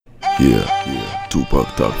Yeah, Tupac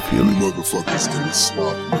talk You feeling. motherfuckers can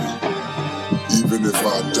stop me. Even if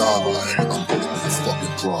I die, I'm gonna be a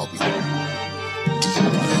fucking problem. Do you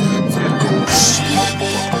believe in ghosts?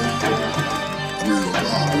 Real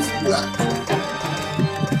live black.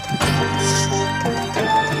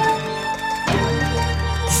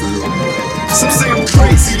 Feel me? Some say I'm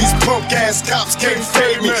crazy, these punk ass cops can't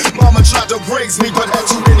fade me. Mama tried to raise me, but had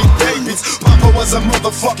too many babies. Papa was a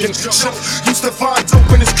motherfucking joke. Used to find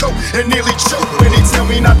dope in his coat and nearly choke when he tell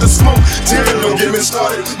me not to smoke. Damn, don't get me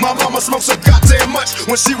started. My mama smoked so goddamn much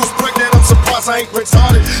when she was pregnant. I'm surprised I ain't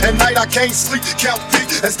retarded. At night I can't sleep, count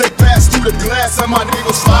feet as they pass through the glass of my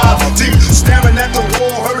neighbor's 5 deep. Staring at the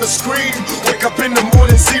wall, heard a scream. Wake up in the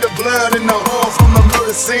morning, see the blood in the hall from the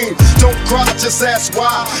murder scene. Don't cry, just ask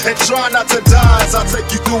why, and try not to die as I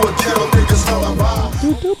take you through a ghetto nigga's lullaby.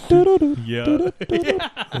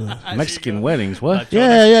 Yeah. Mexican weddings, what?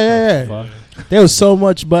 Yeah. There was so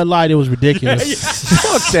much Bud Light, it was ridiculous.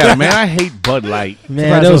 Fuck that, man. I hate Bud Light.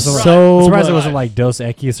 Man, there was so surprised it much. wasn't like Dos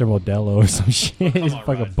Equis or Modelo or some shit. It's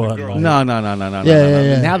fucking Bud Light. No.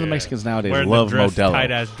 Yeah. Now the Mexicans nowadays Wearing love the dress, Modelo.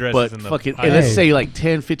 tight-ass dresses But and the fucking, pie. let's Hey. say like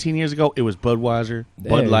 10, 15 years ago, it was Budweiser,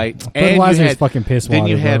 Bud Hey. Light. And Budweiser's you had, fucking piss Then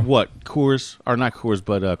you water, had bro. what? Coors, or not Coors,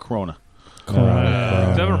 but Corona.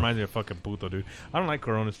 That reminds me of fucking puto, dude. I don't like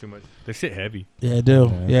Coronas too much. They shit heavy. Yeah, it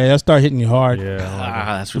do. Yeah, they'll start hitting you hard. Yeah.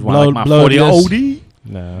 That's why I like my blow 40 this. OD.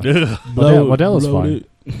 No. Blow- Modelo's blow fine.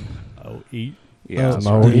 it. Oh, eat. Yeah. Some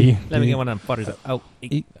OD. Let me get one of them futters. Oh,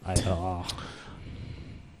 eat.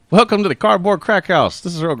 Welcome to the Cardboard Crack House.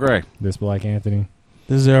 This is Earl Grey. This Black Anthony.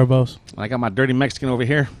 This is Erebos. I got my dirty Mexican over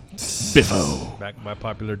here. Biffo. Back by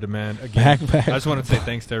popular demand again. Back. I just want to say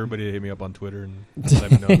thanks to everybody that hit me up on Twitter and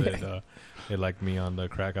let me know that they liked me on the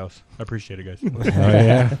Crack House. I appreciate it, guys. Oh,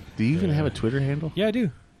 yeah. Do you even have a Twitter handle? Yeah, I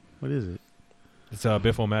do. What is it? It's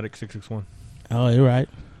Biffomatic 661. Oh, you're right.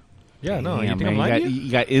 Yeah, no, Damn, you think I'm man. lying to you?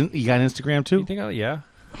 You got Instagram You too? think yeah.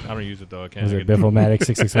 I don't use it though. I can't. Is it Biffomatic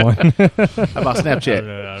 661? How about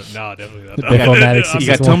Snapchat? No, definitely not. Biffomatic You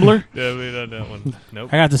got 661. Tumblr? Definitely not that one. Nope.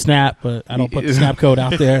 I got the snap, but I don't put the snap code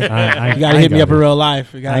out there. I You gotta ain't hit me got up in it. real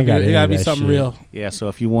life. It I gotta ain't got be, any it gotta of be that something shit. real. Yeah, so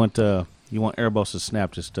if you want Erebos'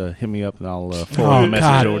 snap, just hit me up and I'll Oh, forward a message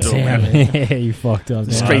God over to damn him. it. You fucked up.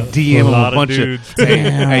 Man. Straight DM him A lot a of bunch of dudes.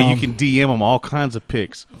 Hey, you can DM him all kinds of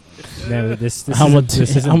pics. Man, this I'm a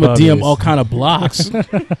isn't DM Bubby's. all kind of blocks.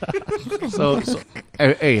 So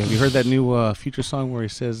hey, have you heard that new Future song where he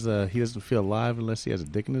says he doesn't feel alive unless he has a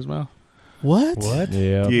dick in his mouth? What?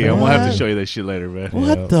 Yeah. Yeah, I'm gonna have to What? show you that shit later, man. What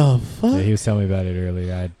Yeah. the Yeah, fuck? he was telling me about it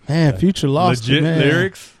earlier. Man, Future lost Legit it, man.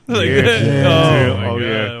 lyrics. Like Yeah. that? Yeah. Oh my Oh, god.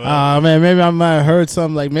 yeah. Wow. Man, maybe I might have heard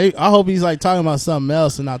something like maybe. I hope he's like talking about something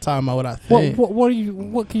else and not talking about what I think.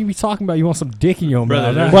 What can you be talking about? You want some dick in your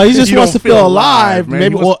Brother, mouth? Well, he just You wants to don't feel feel alive, alive. man.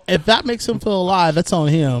 Maybe. He wants- Well, if that makes him feel alive, that's on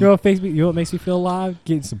him. You know what makes me feel alive?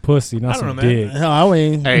 Getting some pussy, not I don't some know, man. dick. Hell, I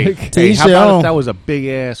mean, Hey, To each how their about own. if that was a big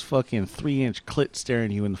ass fucking 3-inch clit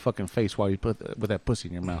staring you in the fucking face while you put with that pussy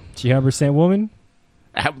in your mouth? She 100% woman?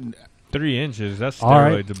 3 inches. That's All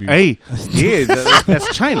right. steroid abuse. Hey, yeah,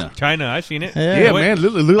 that's China. China, I seen it. Yeah. Yeah, It went-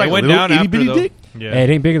 man, look like it a went little down itty after bitty though. dick. Yeah. Hey, it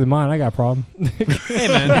ain't bigger than mine. I got a problem. Hey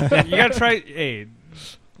man, you gotta try. Hey,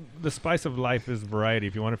 the spice of life is variety.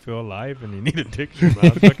 If you want to feel alive and you need a dick in your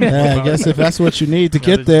mouth, fucking yeah, I fuck guess on. if that's what you need to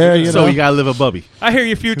Yeah, get there, you So know, you gotta live a bubby. I hear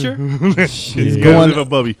you, future. You Going- gotta live a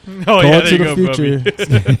bubby. Oh going yeah, there to you the go,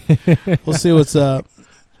 future. Bubby. We'll see what's up.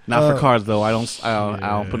 Not for cars though. I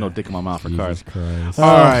don't put no dick in my mouth for cars. Jesus Christ.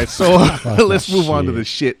 All right, so let's move on to shit. the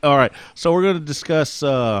shit. All right, so we're going to discuss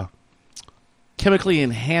chemical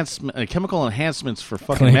enhancements for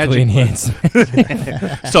fucking Clinically magic.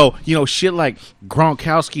 enhanced. So shit like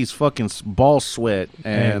Gronkowski's fucking ball sweat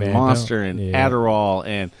and man, Monster don't- and yeah. Adderall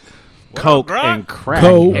and What Coke up, Gronk? and crack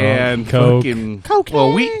Coke. and Coke. fucking Cocaine.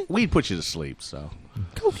 well, we'd put you to sleep. So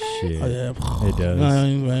Shit. Oh, yeah. It does.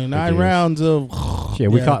 9 does. rounds of. Shit,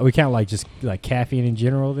 we Yeah. can't like just like caffeine in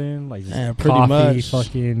general then? Like just Yeah, pretty coffee, much.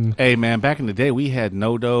 fucking hey man, back in the day we had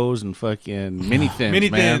no dos and fucking mini thins, Mini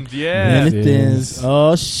man. thins, yeah. Many things. Yes.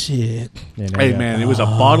 Oh shit. and Hey I got- man, it was a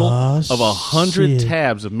bottle of Oh, 100 shit.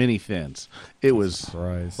 tabs of mini thins. It was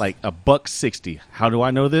Christ. like $1.60. How do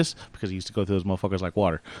I know this? Because I used to go through those motherfuckers like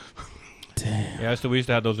water. Yeah, we used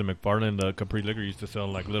to have those in McFarland. Capri Liquor used to sell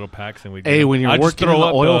like little packs, and we. Hey, when you're I'd just working in throw the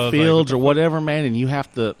up oil those, fields like, or whatever, man, and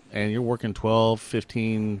you're working 12,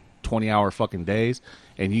 15, 20-hour fucking days,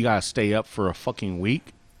 and you gotta stay up for a fucking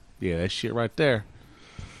week. Yeah, that shit right there.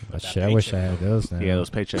 But shit, I wish I had those now. Yeah, those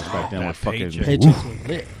paychecks back then were That fucking. paycheck. Paychecks were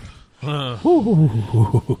lit.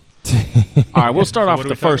 All right, we'll start off what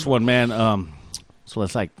with are the we first talking one, man. So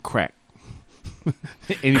let's like crack.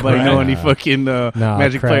 Anybody Crack? know any fucking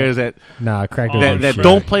Magic crack. players that Nah, crack that, doesn't that crack.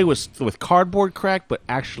 don't play with cardboard crack, but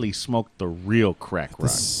actually smoke the real crack The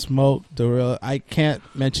rock? smoke, the real. I can't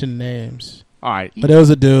mention names, All right, but there was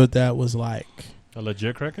a dude that was like, A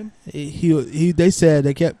legit Kraken? he. They said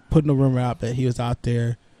they kept putting the rumor out that he was out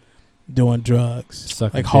there doing drugs,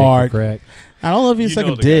 Sucking like dick hard. for crack. I don't know if he's You sucking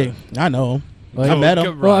know the dick. guy. I know him. Like, I met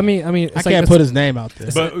him. Well, I mean, I it's like can't that's- put his name out there.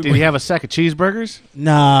 But did he have a sack of cheeseburgers?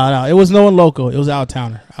 No, it was no one local. It was out of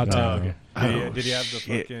towner. Out of No. town. okay. Oh, Did he have the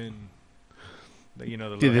shit. fucking, the Did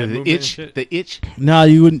little head the movement and itch? shit? The itch? No,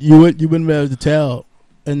 you wouldn't be able to tell.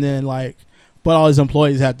 And then like, but all his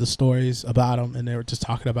employees had the stories about him, and they were just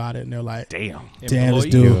talking about it, and they're like, Damn. "Damn, this Employee?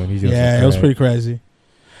 dude." He's doing Yeah, some it was crack. pretty crazy.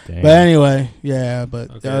 Damn. But anyway, yeah, but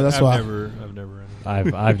Okay, that's I've why. never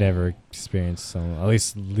I've never experienced some. At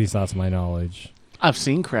least not to my knowledge. I've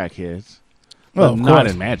seen crackheads, Well, but of not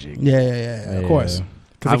course. in Magic. Yeah, of course.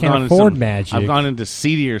 Because I've they can't gone into afford some- magic. I've gone into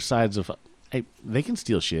seedier sides of. Hey, they can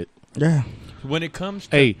steal shit. Yeah, When it comes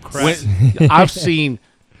to Hey, crack, I've seen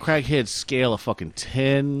crackheads scale a fucking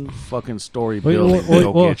 10 fucking story Well, building well, to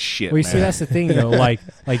go well, get shit, well, you man. see, that's the thing though. Like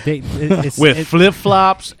it's With flip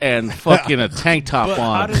flops and fucking a tank top but how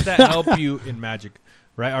on. does that help you in Magic?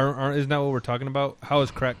 Right? Isn't that what we're talking about? How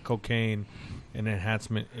is crack cocaine an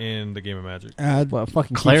enhancement in the game of Magic? well, fucking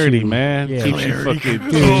keeps Clarity, you- man. Yeah, Keeps you Clarity.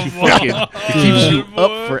 fucking. It keeps you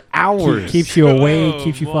up for hours. keeps you awake,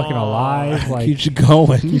 keeps you Come fucking alive. Like keeps you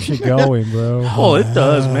going. keeps you going, bro. Oh, it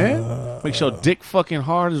does, man. Makes your dick fucking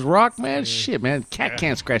hard as rock, man. Shit, man. Cat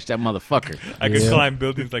can't scratch that motherfucker. I could Yeah. climb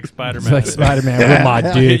buildings like Spider It's Man. like Spider-Man with my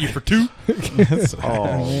Hit dick. you for 2.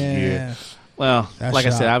 Oh, yeah. Well, That's like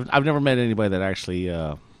I said, shot. I've never met anybody that actually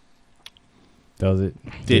Does it?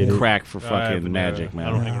 did it? crack for I fucking haven't, magic, I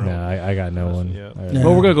don't man. hang around. No, I got no one. Yeah. All right. Yeah.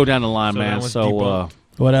 Well, we're gonna go down the line, So that man. one's So debunked.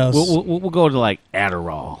 What else? we'll go to like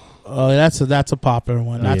Adderall. Oh, that's a popular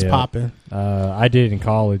one. That's Yeah. popping. I did it in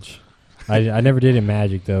college. I never did in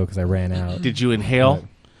Magic though because I ran out. Did you inhale?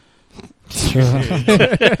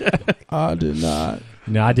 I did not.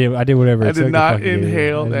 No, I did whatever. I it did took to not fucking get it.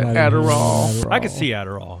 inhale I did that not inhale Adderall. I could see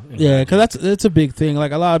Adderall. in Yeah, Magic. because that's a big thing.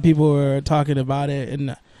 Like a lot of people were talking about it,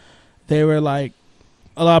 and they were like,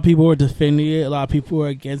 a lot of people were defending it. A lot of people were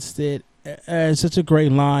against it. It's such a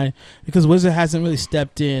great line because Wizard hasn't really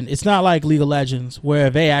stepped in. It's not like League of Legends where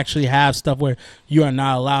they actually have stuff where you are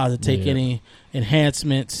not allowed to take Yeah. any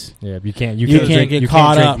enhancements. Yeah, you can't can't get you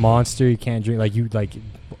caught can't drink up. Monster. You can't drink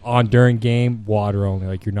on during game water only.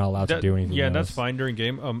 Like you're not allowed to do anything. Yeah, else. that's fine during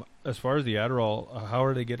game. As far as the Adderall, how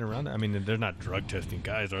are they getting around that? I mean, they're not drug testing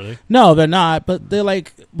guys, are they? No, they're not. But they're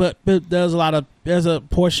like, but there's a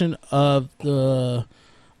portion of the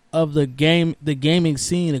gaming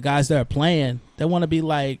scene, the guys that are playing, they want to be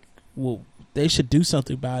like, well, they should do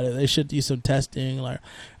something about it. They should do some testing or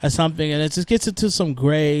something, and it just gets into some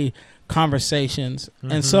gray conversations.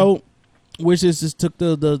 And so, Wizards just took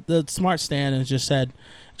the smart stand and just said,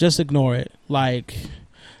 just ignore it. Like,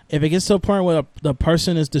 if it gets to a point where the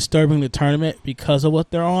person is disturbing the tournament because of what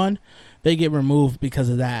they're on, they get removed because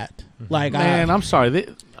of that. Like, Man, I'm sorry.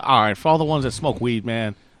 All right, for all the ones that smoke weed,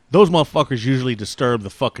 man, those motherfuckers usually disturb the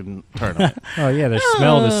fucking tournament. Oh yeah, their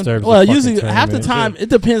smell disturbs. Well, the fucking usually half the tournament. time it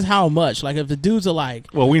depends how much. Like if the dudes are like,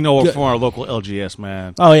 Well, we know it Good. from our local LGS,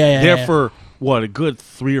 man. oh yeah, There yeah. for what, a good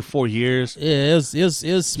 3 or 4 years. Yeah, it was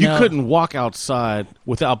You smell. couldn't walk outside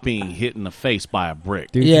without being hit in the face by a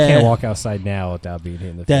brick. Dude, Yeah. you can't walk outside now without being hit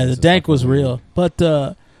in the Yeah, face. the It's dank fucking was weird. real, but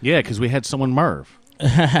Yeah, because we had someone Merv. so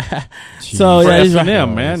Jeez. For yeah, he's right.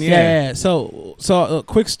 S&M, man. Yeah. So a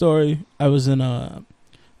quick story. I was in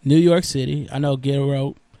New York City. I know Gil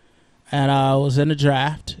wrote, and I was in a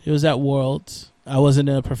draft. It was at Worlds. I wasn't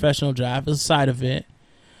in a professional draft. It was a side event.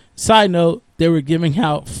 Side note: they were giving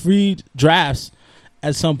out free drafts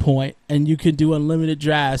at some point, and you could do unlimited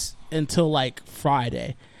drafts until like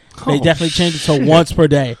Friday. They Oh, definitely changed it to once per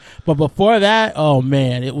day. But before that, oh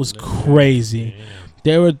man, it was crazy.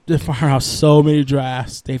 They were firing out so many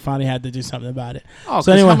drafts. They finally had to do something about it. Oh, because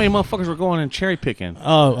So anyway- how many motherfuckers were going and cherry picking?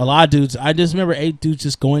 Oh, a lot of dudes. I just remember 8 dudes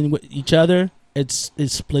just going with each other. It's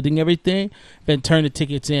splitting everything, then turn the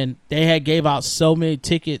tickets in. They had gave out so many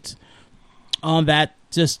tickets on that,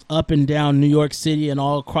 just up and down New York City and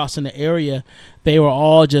all across in the area. They were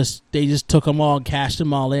all they just took them all and cashed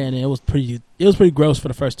them all in, and it was pretty gross for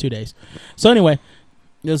the first 2 days. So anyway,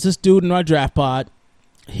 there's this dude in our draft pod.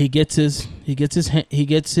 He gets his they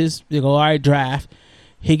go, all right, draft.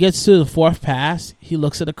 He gets to the 4th pass. He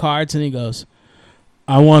looks at the cards and he goes,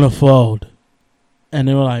 I want to fold. And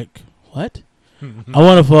they were like, what? I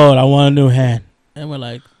want to fold. I want a new hand. And we're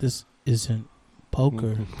like, this isn't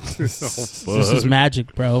poker. This is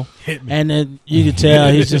magic, bro. And then you could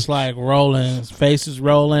tell he's just like rolling. His face is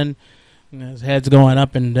rolling. And his head's going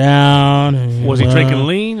up and down. And Was he drinking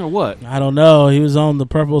lean or what? I don't know. He was on the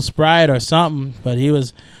purple Sprite or something, but he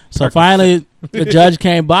was. So finally, the judge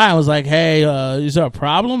came by and was like, "Hey, is there a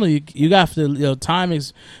problem? You got to, time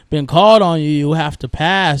has been called on you. You have to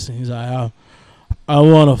pass." And he's like, "I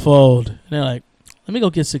want to fold." And they're like, "Let me go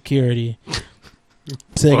get security."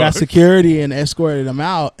 So they got security and escorted him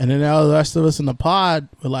out. And then all the rest of us in the pod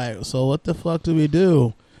were like, "So what the fuck do we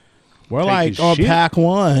do?" We're Take like his on shit. pack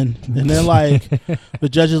one, and then like the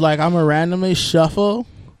judge is like, "I'm gonna randomly shuffle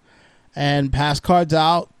and pass cards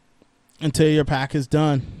out until your pack is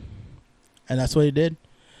done," and that's what he did.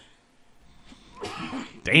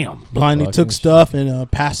 Damn. Blindly Fucking took shit. stuff and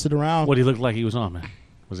passed it around. What he looked like he was on, man.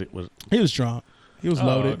 Was it? He was drunk. He was Oh,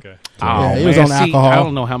 loaded. okay. Yeah, Oh, he was man. on See, alcohol. I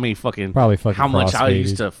don't know how many fucking Probably fucking how much I crossfaded.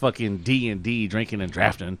 used to fucking D&D drinking and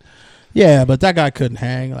drafting. Yeah, but that guy couldn't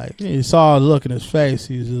hang. Like you saw the look in his face.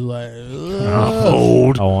 He was just like,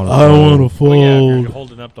 Fold. I want "I want to Well, fold." yeah, if you're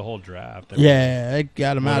holding up the whole draft. Yeah, they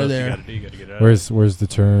got him What out of else you there. gotta do? You gotta get out. Where's the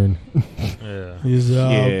turn? Yeah.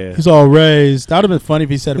 Yeah. He's all raised. That would have been funny if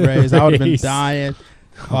he said raised. I would have been Raised. dying.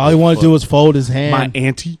 All he wanted to do was fold his hand. My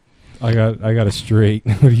auntie. I got a straight.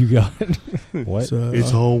 What do you got? What? So,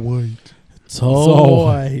 all white. it's all all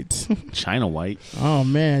white. China white. Oh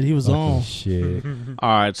man, he was Fucking on. shit. All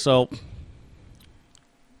right, so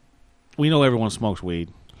we know everyone smokes weed.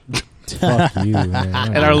 Fuck you, man.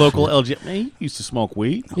 At our local LG, man, you used to smoke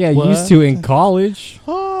weed. Yeah, you What? used to in college.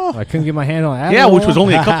 Oh, I couldn't get my hand on Adderall. Yeah, which was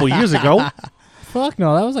only a couple years ago. Fuck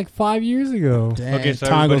no, that was like 5 years ago. damn, Okay, so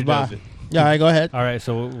time goes everybody by. does it. Yeah, all right, go ahead. All right,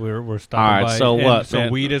 so we're stopping All right, by. so and what, So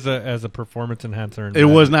man? weed as a performance enhancer. And It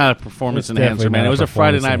was not a performance It's enhancer, definitely man. not It a was a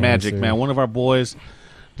Friday performance Night Magic, enhancer. man. One of our boys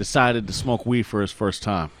decided to smoke weed for his first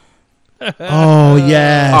time. Oh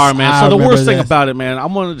yes. All right, man. I So the remember worst thing this. about it, man,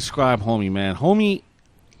 I'm going to describe Homie, man. Homie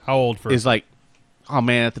How old for? is like, oh,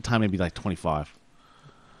 man, at the time, maybe like 25.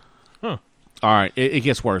 Huh. All right, it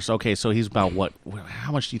gets worse. Okay, so he's about what?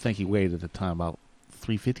 How much do you think he weighed at the time? About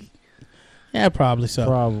 350? Yeah, probably so.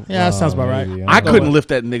 Probably. Yeah, that sounds about right. maybe. I don't couldn't know. lift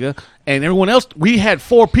that nigga, and everyone else. We had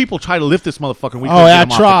 4 people try to lift this motherfucker. We Oh couldn't yeah, get I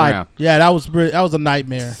him off the tried. ground. Yeah, that was a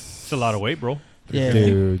nightmare. it's a lot of weight, bro. Yeah.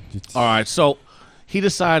 Dude. it's- All right, so he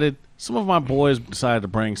decided. Some of my boys decided to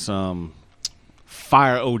bring some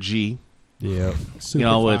Fire OG. Yeah. Super You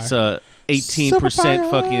know, fire. it's 18% Super fire.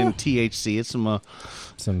 fucking THC. It's some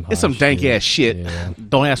Some it's some hot dank ass shit. Yeah.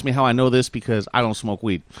 Don't ask me how I know this because I don't smoke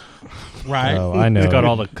weed. right. Oh, I know. It's got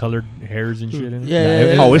all the colored hairs and shit in it. Yeah, Nah, yeah,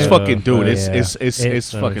 it- yeah. Oh, it's Yeah. fucking dude. It's Yeah.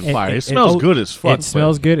 it's fucking it- fire. It, it- smells it- good as fuck. It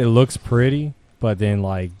smells good. It looks pretty, but then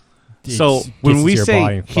like. it So gets when into we your body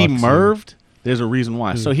say and he fucks you. merved, there's a reason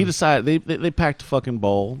why. So Mm-hmm. he decided they packed a fucking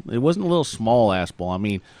bowl. It wasn't a little small ass bowl. I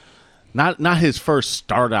mean, not his first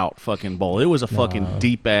start out fucking bowl. It was a fucking No.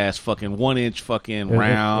 deep ass fucking 1 inch fucking It- it-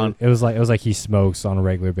 round. It was like he smokes on a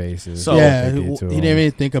regular basis. So- yeah, They he did to didn't him.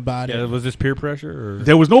 even think about Yeah, it. was this peer pressure or?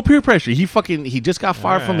 There was no peer pressure. He just got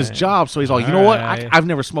fired from his Alright. job, so he's like, you know what? Alright. I've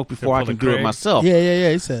never smoked before. I pull can the do it Craig. myself. Yeah, yeah,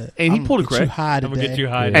 yeah. He said, And he "I'm pulled a gonna get Craig. you high I'm gonna today." get you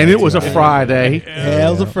high. Yeah. And it was a Yeah. Friday, Yeah,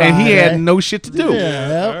 it was a Friday. and he had no shit to do.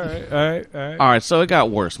 Yeah. All right, all right, all right. All right, so it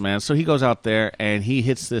got worse, man. So he goes out there and he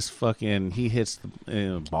hits the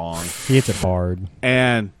bong, He hits it hard.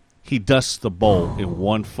 and he dusts the bowl in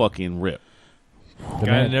one fucking rip. The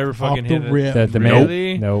Guy man, never fucking Off the hit it. rip. the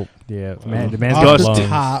Really? man, nope. Yeah, the man's Off got Dust the lungs.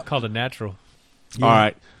 top. It's called a natural. Yeah. All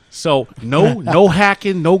right, so no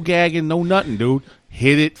hacking, no gagging, no nothing, dude.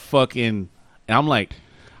 Hit it fucking, and I'm like,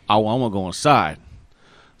 oh, I'm gonna go inside.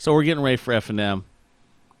 So we're getting ready for F&M.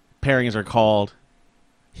 Pairings are called.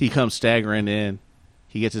 He comes staggering in.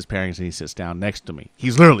 He gets his pairings and he sits down next to me.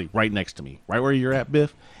 He's literally right next to me. Right where you're at,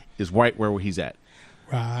 Biff, is right where he's at.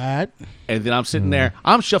 Right. And then I'm sitting there.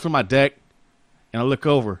 I'm shuffling my deck, and I look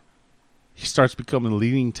over. He starts becoming the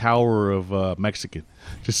leaning tower of Mexican.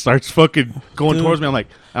 Just starts fucking going Dude. towards me. I'm like,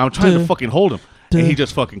 and I'm trying to Dude. fucking hold him. And Dude. he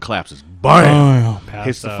just fucking collapses. Bam! Damn.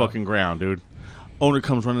 Hits the Passed out. fucking ground, dude. Owner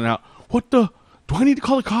comes running out. What the? Do I need to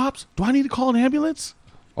call the cops? Do I need to call an ambulance?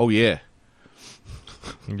 Oh, yeah.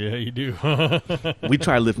 Yeah, you do. We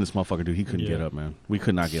tried lifting this motherfucker, dude. He couldn't Yeah. get up, man. We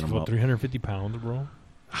could not get him What, up. 350 pounds, bro?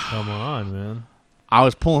 Come on, man. I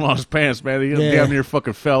was pulling on his pants, man. He Yeah. damn near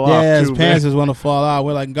fucking fell Yeah, off, his too, pants man. is want to fall out.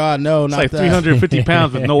 We're like, God, no, It's not like that. 350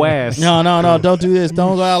 pounds with no ass. No, don't do this.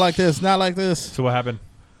 Don't go out like this. Not like this. So what happened?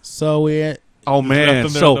 So we, Oh left man! him there on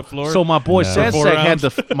So the floor? so my boy No. Sad 4 Sack had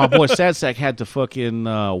rounds? to my boy Sad Sack had to fucking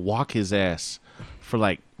walk his ass for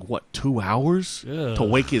like what 2 hours Yeah. to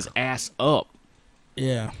wake his ass up.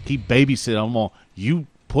 yeah, He babysit him all. You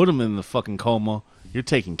put him in the fucking coma. You're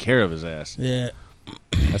taking care of his ass. yeah.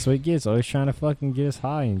 That's what he gets. Always trying to fucking get us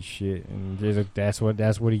high and shit. And that's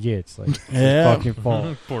what he gets. Like, it's Yeah. his fucking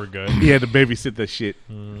fault. Poor guy. He had to babysit that shit.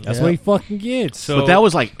 That's what he fucking gets. So But that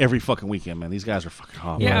was like every fucking weekend, man. These guys are fucking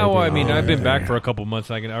hot. yeah, well, I mean, Oh, I've been yeah. back for a couple months.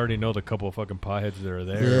 I already know the couple of fucking potheads that are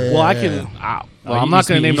there. Yeah. Well, I can. Oh, I'm you not used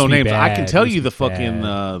to going be- to name no used to be names. I bad. can tell Used you to the be fucking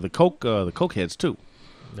bad. the coke heads too.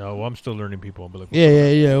 No, well, I'm still learning people. But like,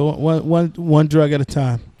 Yeah. One drug at a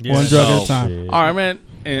time. Yeah. One drug at So- a time. Shit. All right, man.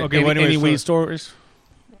 Okay, Any, well, anyway, any so- weed stories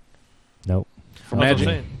Nope. for That's what I'm Magic?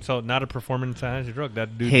 saying. So not a performance enhancing drug.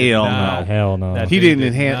 That dude. Hell did not. no. Hell no. That- He They didn't did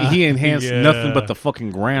enhance. not. He enhanced Yeah. nothing but the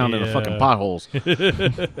fucking ground and the fucking Yeah. potholes.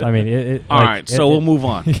 I mean, it All like, right, so we'll move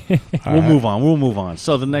on. All We'll right. move on. We'll move on.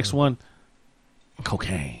 So the next one,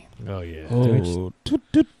 cocaine. Oh yeah. Oh.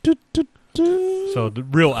 So the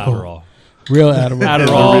real Adderall. Real Adderall. Adderall.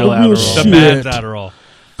 The real Real Adderall. The shit. bad Adderall.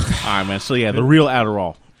 All right, man. So yeah, the real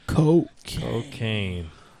Adderall. Coke. Cocaine.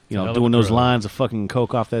 You Hell know, of doing a those drug. lines of fucking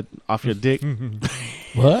coke off your dick.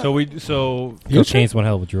 What? So cocaine's one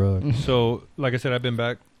hell of a drug. So, like I said, I've been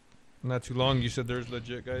back not too long. You said there's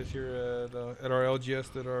legit guys here at our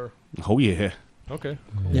LGS that are Oh yeah. okay.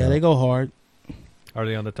 Yeah, they go hard. Are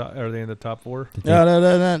they on the top? Are they in the top 4?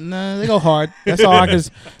 No, they go hard. That's all I can.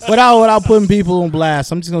 Without putting people on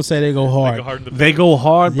blast, I'm just gonna say they go hard. They go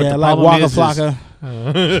hard, but Yeah, the like problem Waka is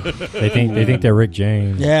Flocka. They think they're Rick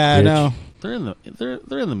James. Yeah, I bitch. know. they're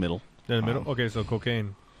in the middle. In the middle. Okay, so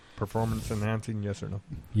cocaine, performance enhancing, yes or no?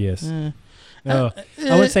 Yes. Eh. I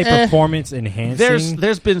would say Eh. performance enhancing.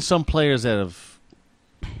 There's been some players that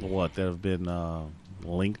have been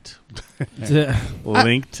linked to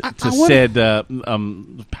I said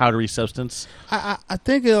powdery substance. I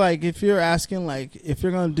think like if you're asking like if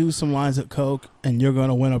you're gonna do some lines of coke and you're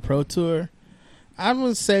gonna win a pro tour, I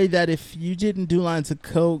would say that if you didn't do lines of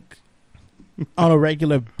coke on a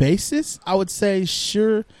regular basis, I would say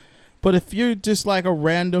sure. But if you're just like a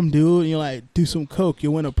random dude and you like do some coke,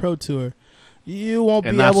 you win a pro tour. You won't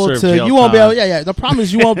And be not able serve to. jail You won't be time. able. Yeah. The problem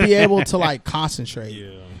is you won't be able to like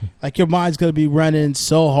concentrate. Like your mind's gonna be running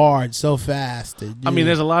so hard, so fast. that I mean, you-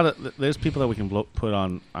 there's a lot of people that we can put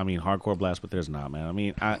on. I mean, hardcore blast, but there's not, man. I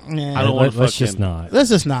mean, I Yeah. don't want to Let's fucking. just not. Let's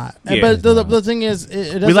just not. Yeah. But the thing is,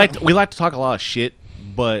 it We doesn't- like to talk a lot of shit,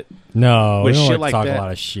 but No, With we don't shit like like to talk that. a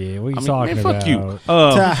lot of shit. What are you I mean, talking man, about? fuck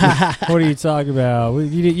you. What are you talking about?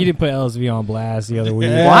 You didn't put LSV on blast the other week.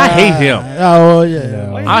 Yeah. Well, I hate him. Oh yeah.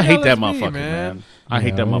 No. Why I you hate yell that at me, motherfucker, man. I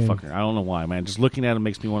hate that Yeah, I mean- motherfucker. I don't know why, man. Just looking at him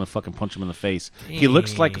makes me want to fucking punch him in the face. He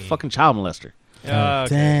looks like a fucking child molester. Okay.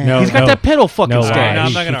 Damn. No, He's got that pedo fucking No, stash. No, I'm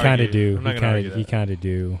he, not gonna kind argue. of do. I'm not He gonna kind argue of. He that. kind of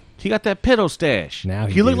do. He got that pedo stash. Now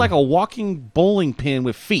he he looked do. like a walking bowling pin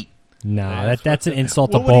with feet. Nah, that's an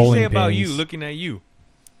insult to What would he bowling say about pins. you looking at you?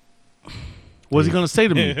 What's he gonna say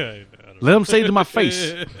to me? Let him say it to my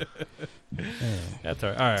face. That's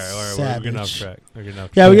all right. All right. We're getting off Savage. track. We're getting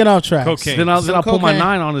off track. Yeah, we get off track. Cocaine. Then I'll pull my cocaine.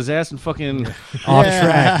 9 on his ass and fucking. Off Yeah,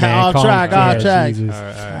 track, man. off Calm track, down. off track. Jesus. All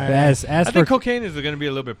right. As I for think cocaine is going to be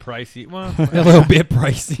a little bit pricey. Well, a little bit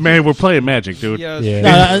pricey. Man, we're playing Magic, dude. yeah.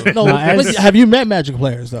 Yeah. No, No, as- but have you met Magic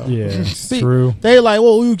players though? Yeah, See, true. They like,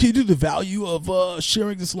 well, you can do the value of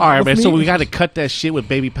sharing this. All right, with man. me. So we got to cut that shit with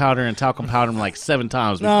baby powder and talcum powder like 7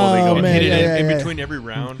 times before they No, go. man. Hit it Yeah, in yeah. between every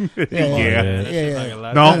round. Yeah. Yeah.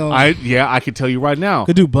 Yeah. No, I can tell you right now.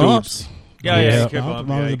 Could do bumps. Yeah, yeah. Yeah. You could bump, Bump,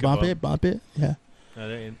 yeah, you could bump it, bump it. Yeah.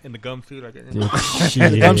 In the gum too, like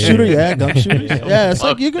Shit. Gum shooter, yeah, gum shooter. Yeah, it's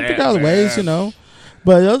like you can Fuck pick that, out ways, man. you know.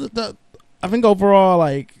 But I think overall,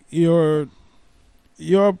 like your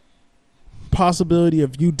possibility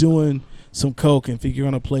of you doing some coke and think you're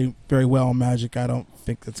gonna play very well on Magic, I don't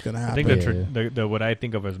think that's gonna I happen. think the what I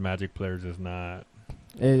think of as Magic players is not.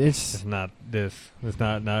 It's It's not this. It's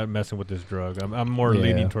not messing with this drug. I'm more Yeah.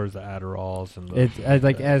 leaning towards the Adderalls and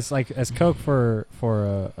the, as coke for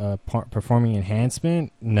a performing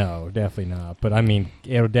enhancement. No, definitely not. But I mean,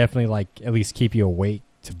 it'll definitely like at least keep you awake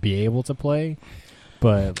to be able to play.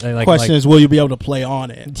 But Question is, will you be able to play on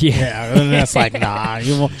it? Yeah. And that's like, nah.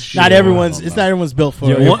 You won't, Sure. not everyone's. It's not everyone's built for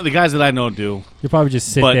Yeah, it. One, the guys that I know do, you'll probably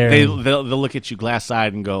just sit but there. they'll look at you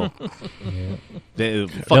glass-eyed and go, Yeah. they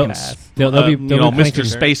fucking, They'll be you know, playing Mr.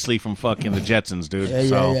 Spacely from fucking the Jetsons, dude. Yeah,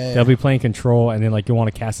 so yeah. They'll be playing control, and then like you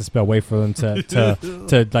want to cast a spell, wait for them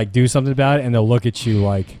to like do something about it, and they'll look at you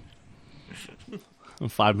like,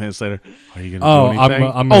 5 minutes later, are you "Oh, gonna do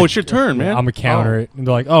anything? I'm It's your turn, man. I'm gonna counter it." And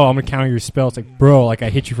they're like, "Oh, I'm gonna counter your spell." It's like, bro, like I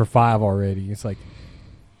hit you for 5 already. It's like,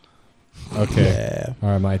 okay, Yeah. all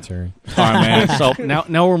right, my turn. All right, man. So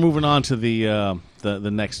now we're moving on to the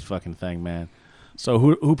next fucking thing, man. So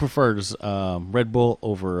who prefers Red Bull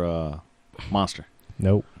over Monster,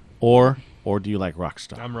 Nope. or do you like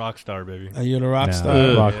Rockstar? I'm Rockstar, baby. Are you the rock Nah. star?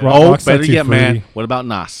 Yeah. Rock, Oh, Rockstar better too yet, fruity. man. What about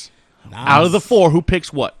Nas? Out of the 4, who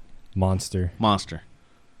picks what? Monster. Monster.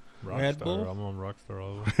 Red Rockstar. Bull? I'm on Rockstar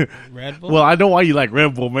all the way. Red Bull. Well, I know why you like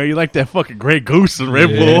Red Bull, man. You like that fucking Grey Goose and Red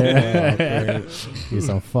Bull. Yeah. He's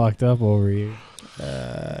so fucked up over here.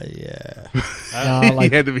 yeah. Nah, You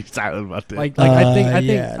like, had to be silent about that. I think,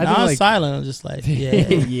 yeah. I No, think I'm like, silent. I'm just like, yeah.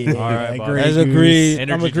 yeah, All right, Bob. Grey That's Goose. agreed. I'm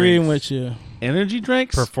Energy agreeing drinks. with you. Energy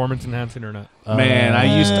drinks? Performance enhancing or not? Man,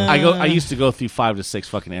 I used to go through 5 to 6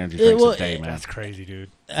 fucking energy It drinks will- a day, man. That's crazy,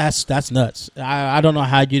 dude. That's nuts. I don't know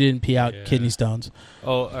how you didn't pee out Yeah. kidney stones.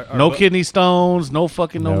 Oh, No kidney stones, no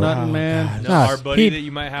fucking no No. nothing, Oh, man. God. No, Nah, our buddy he- that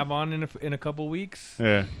you might have on in a couple weeks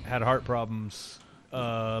Yeah. had heart problems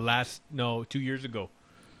 2 years ago.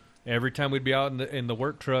 Every time we'd be out in the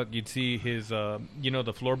work truck, you'd see his the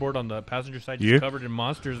floorboard on the passenger side just Yeah. covered in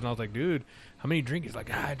Monsters, and I was like, dude, how many drink? He's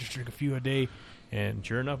like, I just drink a few a day, and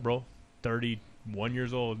sure enough, bro, 31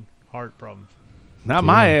 years old, heart problems. Not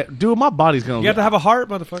my dude. My body's gonna. You have to have a heart,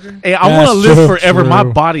 motherfucker. Hey, I want to That's live true, forever. My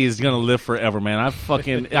true. body is gonna live forever, man.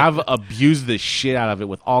 I've abused the shit out of it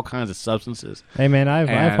with all kinds of substances. Hey man, I have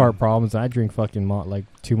And- heart problems. I drink fucking like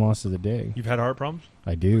 2 monsters a day. You've had heart problems?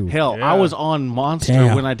 I do. Hell, Yeah. I was on Monster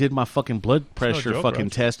Damn. when I did my fucking blood pressure joke, fucking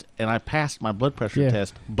Ross. test, and I passed my blood pressure Yeah.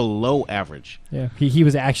 test below average. Yeah, he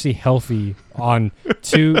was actually healthy on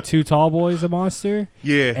two tall boys a monster,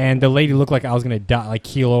 Yeah. and the lady looked like I was gonna die, like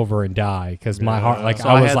keel over and die because my heart, like So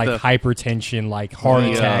I I was had like the- hypertension, like heart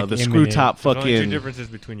attack. the screw imminent. top There's only two fucking. differences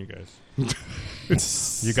between you guys.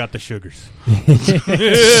 You got the sugars.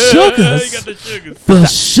 Sugars. You got the sugars. The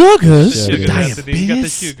sugars. Sugar. You got the The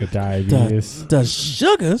sugars. diabetes. The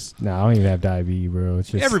sugars. No, I don't even have diabetes, bro. It's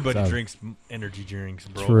just Everybody drinks energy drinks,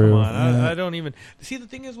 bro. True. Come on. Yeah. I don't even see the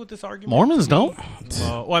thing is with this argument. Mormons don't.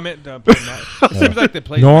 Well, I meant it seems like they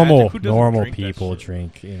play Normal Magic. Who doesn't normal drink that people shit?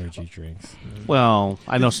 drink energy drinks. Well,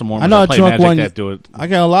 I know some I Mormons know that I play drunk Magic one- that do it. I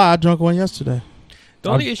can't lie. I drunk one yesterday. The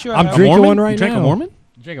only issue I I'm have drinking Mormon? one right You drank now. a Mormon?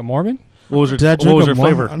 Drink a Mormon? What was her, Did I what drink was a her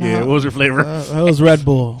flavor? Mormon? Yeah, what was her flavor? It was Red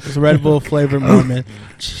Bull. It was a Red Bull flavored Mormon.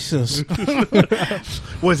 Jesus.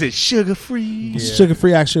 Was it sugar free? Sugar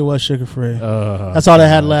free actually was sugar free. Uh, That's all they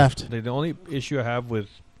had left. the only issue I have with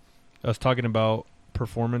us talking about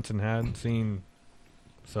performance enhancing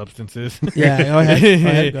substances. Yeah, go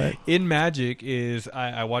ahead. Go ahead. In Magic is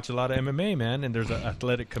I watch a lot of MMA, man, and there's an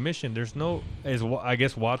athletic commission. There's no, I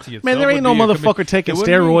guess WotC itself. Man, there ain't no would be a motherfucker taking It would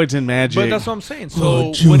be- steroids in Magic. But that's what I'm saying. So Oh,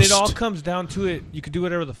 when it juiced. all comes down to it, you could do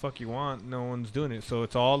whatever the fuck you want. No one's doing it, so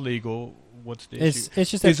it's all legal. What's the issue? it's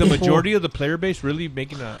just that Is the people- majority of the player base really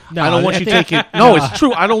making a? No, I don't want I you think- taking. No, it's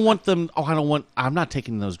true. I don't want them. Oh, I don't want. I'm not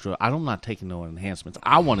taking those drugs. I'm not taking no enhancements.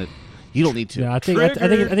 I want it. You don't need to. Yeah, I think it's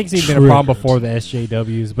even been a Triggered. problem before the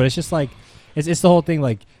SJWs, but it's just like it's the whole thing.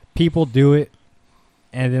 Like people do it,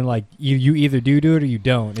 and then like you either do it or you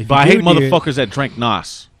don't. If But I you hate do it- motherfuckers that drink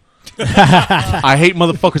Nos. I hate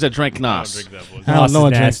motherfuckers that drink Nos. Hell, Nos no is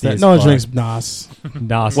one drinks nasty that. as No one fuck. drinks Nos.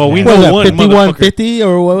 Nos Well, we nasty. know What is that, one 5150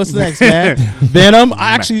 or what's the next, man? Venom.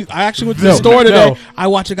 I actually went to the store today. I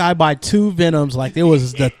watched a guy buy 2 Venoms like it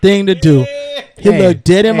was the thing to do. He Hey, looked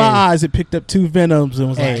dead in my hey. eyes and picked up 2 Venoms and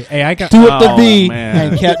was like, Hey, I got. do it the Oh, V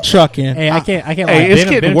man. and kept trucking. Hey, I can't. Hey, lie. it's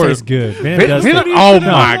Venom, getting Venom worse. tastes good. Venom does. Venom, taste- oh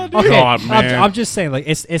my Okay, god, man! I'm just saying, like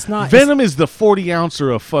it's not Venom is the 40 ouncer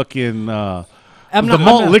of fucking I'm the not-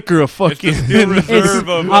 malt I'm not- liquor of fucking. Reserve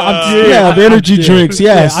of, Yeah, the energy Yeah. drinks.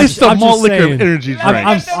 Yes. Yeah, It's the I'm malt just liquor of saying. energy drink.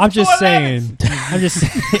 I'm just saying. I'm just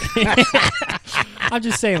saying. I'm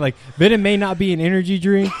just saying, like Venom may not be an energy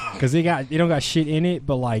drink because they don't got shit in it,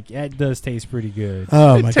 but like it does taste pretty good.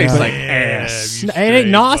 Oh my It tastes god. like ass. It ain't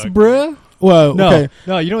Nos, bruh. Well, No, okay.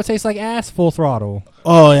 no, you know what tastes like ass? Full throttle.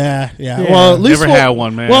 Oh yeah, yeah. Yeah. Well, at least Never had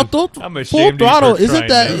one, man. Well, I'm Full ashamed of you Throttle for isn't trying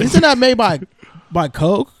that that. isn't that made by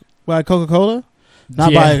Coke, by Coca Cola?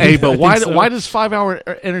 Not Yeah. by. Hey, but why so. why does 5 Hour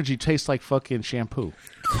Energy taste like fucking shampoo?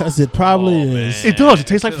 Because it probably Oh, is. man. It does. It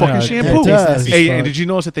tastes like Yeah, fucking it shampoo. does. Hey, Fuck. and did you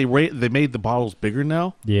notice that they made the bottles bigger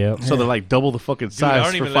now? Yeah, So they're like double the fucking Dude, I size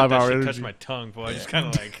don't for even let 5 that Hour shit Energy. touch my tongue, boy. I just kind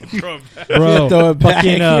of like throw it back. bro. Throw it back.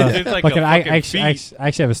 Fucking, It's like fucking, a I fucking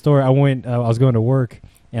actually have a story. I was going to work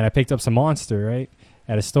and I picked up some Monster right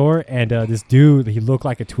at a store, and this dude, he looked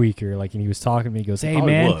like a tweaker, like, and he was talking to me. He goes, "Hey Oh, he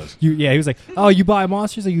man, was. he was like, oh, you buy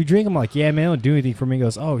Monsters? Or you drink them?" I'm like, "Yeah, man, I don't do anything for me." He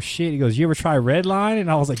goes, "Oh shit." He goes, "You ever try Redline?"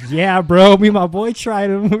 And I was like, "Yeah, bro. Me and my boy tried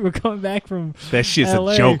them. We were coming back from That shit's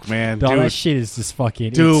LA. a joke, man. Dog, Dude, that shit is just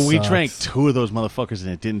fucking. dude, it we sucks. drank 2 of those motherfuckers and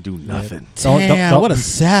it didn't do nothing. Damn, what a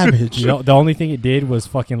savage. You know, the only thing it did was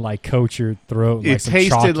fucking like coat your throat. And, like, It some tasted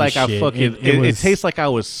chalky like I shit. fucking. It It was- tastes like I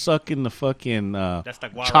was sucking the fucking That's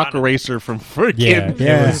like chalk eraser from freaking. Yeah,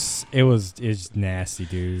 Yeah. it's nasty,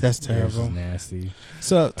 dude. That's It was terrible. nasty.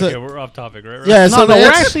 So, Okay, we're off topic, right? yeah, No, so no, we're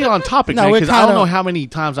that's- actually on topic, No, man. we're Because I don't kinda- know how many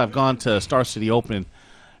times I've gone to Star City Open,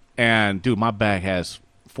 And dude, my bag has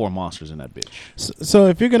 4 monsters in that bitch. So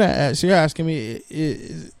if you're gonna ask, you're asking me,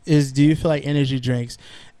 is do you feel like energy drinks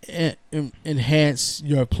enhance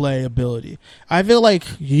your playability? I feel like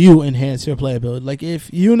you enhance your playability. Like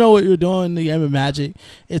if you know what you're doing in the game of Magic,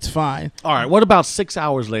 it's fine. All right, what about 6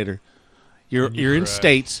 hours later? You're in crash.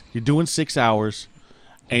 States. You're doing 6 hours,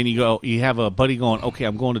 and you have a buddy going, okay,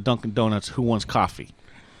 I'm going to Dunkin' Donuts. Who wants coffee?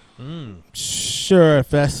 Sure, if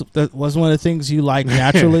that was one of the things you like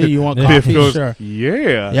naturally, you want Biff coffee. goes, Sure,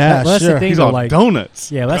 yeah. yeah, Well, that's sure. the thing, He's though, on like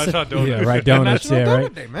donuts. Yeah, that's National the Donuts. yeah, right donuts. National Yeah,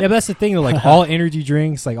 right. Donut Day, man. Yeah, but that's the thing. Though, like all energy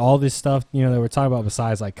drinks, like all this stuff, you know, that we're talking about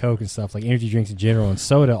besides like Coke and stuff, like energy drinks in general and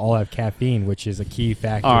soda, all have caffeine, which is a key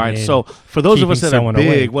factor. All right, in so for those of us keeping that are someone big,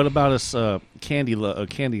 awake. what about us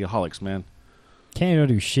candyaholics, man? Can't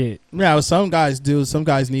do shit. Yeah, well, some guys do. Some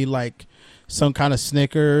guys need like some kind of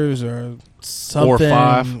Snickers or something. 4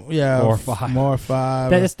 or 5. Yeah, 4 or 5. More 5.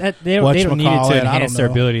 They don't need it to Whatchamacallit, I don't enhance their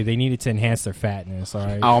know. ability. They need it to enhance their fatness. All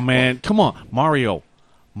right. Oh man, come on, Mario,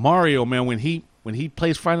 man. When he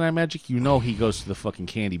plays Friday Night Magic, you know he goes to the fucking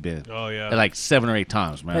candy bin. Oh yeah. Like 7 or 8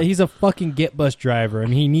 times, man. Yeah, he's a fucking get bus driver. I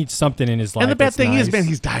mean, he needs something in his life. and the bad that's thing is, nice. man,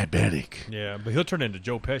 he's diabetic. Yeah, but he'll turn into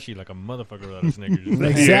Joe Pesci like a motherfucker without a Snickers.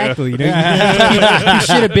 Exactly. You know, he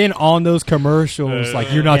should have been on those commercials.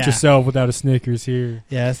 Like, you're not Yeah. yourself without a Snickers here.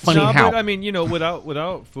 Yeah, it's Funny No, how. but I mean, you know,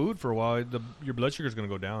 without food for a while, your blood sugar's gonna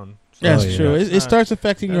go down. That's Oh, yeah. true. It starts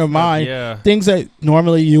affecting your mind. Yeah. Things that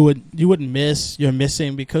normally you wouldn't miss, you're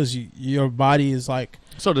missing because your body is like.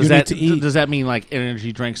 So You need to eat. does that mean like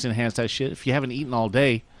energy drinks enhance that shit? If you haven't eaten all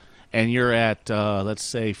day, and you're at let's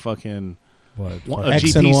say fucking What? X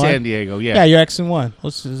GP and Y? San Diego, Yeah, you're X and 1.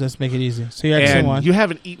 Let's make it easy. So you're X and and 1. you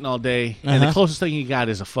haven't eaten all day, and the Uh-huh. closest thing you got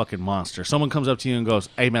is a fucking monster. Someone comes up to you and goes,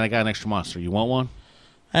 "Hey man, I got an extra monster. You want one?"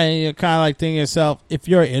 And you're kind of like thinking to yourself, if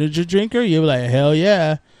you're an energy drinker, you'll be like, hell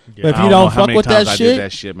yeah. But if I you know don't how fuck many with times that I shit, did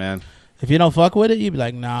that shit, man. if you don't fuck with it, you'd be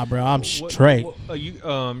like, nah, bro, I'm straight.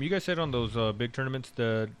 You guys said on those big tournaments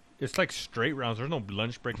it's like straight rounds. There's no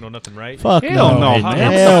lunch break, no nothing, right? Fuck Hell no, no, man.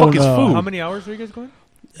 Hell What the fuck is no. food? How many hours are you guys going?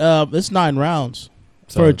 It's 9 rounds.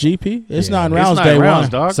 So- For a GP, it's Yeah. 9 It's rounds 9 day rounds,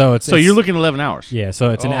 one. dog. So So you're looking at 11 hours. Yeah, so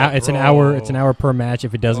it's an Oh, hour. It's an bro. hour. It's an hour per match.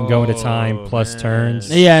 If it doesn't go into time, Oh, plus man.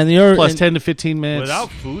 turns. Yeah, and you're Plus and- 10 to 15 minutes.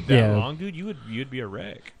 Without food that Yeah. long, dude, you'd be a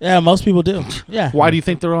wreck. Yeah, most people do. Yeah. Why do you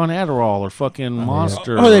think they're on Adderall or fucking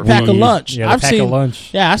Monster? Or they or pack a weed? lunch. Yeah, they I've pack a seen lunch.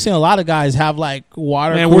 Yeah, I've seen a lot of guys have like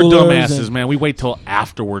water. Man, we're coolers dumbasses, and- man. We wait till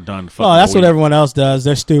after we're done. Oh, that's what fucking everyone else does.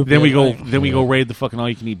 They're stupid. Then we go. Like, Then we go raid the fucking all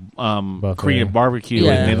you can eat Buffet. Korean barbecue,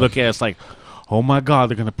 Yeah. and they look at us like, "Oh my god,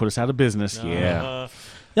 they're gonna put us out of business." Yeah.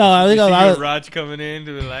 no, I You think see a lot your of Raj coming in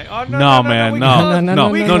to be like, oh no, No, man, we no, closed. no,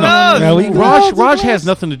 we no, closed. no, we Raj closed. has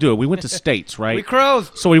nothing to do it. We went to States, We right?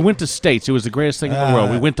 closed. So we went to States. It was the greatest thing in the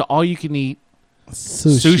world. We went to all you can eat.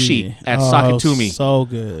 Sushi at Sakatumi. So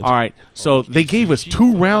good. All right. So they gave us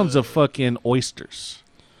 2 rounds of fucking oysters.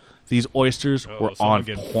 These oysters were someone on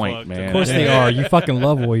getting point, fucked. man. Of course they are. You fucking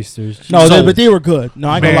love oysters. No, So- but they were good. No,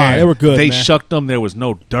 I ain't gonna lie, they were good. They man. shucked them. There was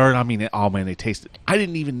no dirt. I mean, oh man, they tasted. I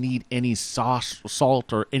didn't even need any sauce,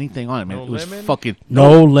 salt, or anything on it, man. No It was lemon? fucking.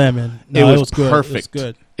 No lemon. No, it was good. perfect. It was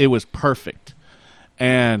good. It was perfect.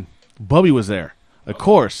 And Bubby was there, of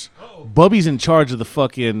course. Bubby's in charge of the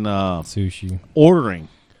fucking Sushi. ordering.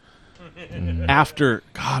 After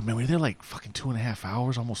God, man, we were there like fucking 2.5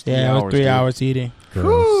 hours, almost 3 Yeah, it hours. was 3 hours eating.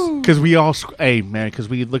 Gross. Because we all, hey man, because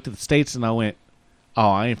we looked at the States and I went, oh,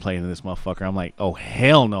 I ain't playing in this motherfucker. I'm like, oh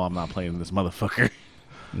hell no, I'm not playing in this motherfucker.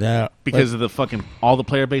 Yeah, Because of the fucking all the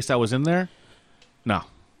player base that was in there. No,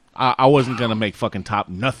 I wasn't gonna make fucking top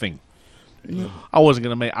nothing. I wasn't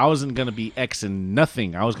gonna be X and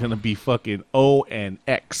nothing. I was gonna be fucking O and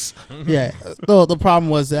X. yeah. The problem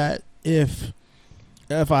was that if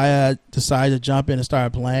I had decided to jump in and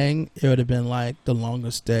start playing, it would have been like the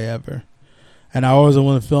longest day ever. And I wasn't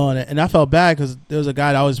really feeling it. And I felt bad because there was a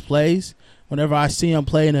guy that always plays. Whenever I see him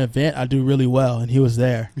play in an event, I do really well, and he was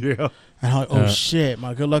there. Yeah. And I'm like, oh shit,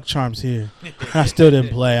 my good luck charm's here. I still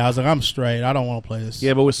didn't play. I was like, I'm straight. I don't want to play this.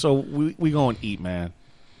 Yeah, but we go and eat, man.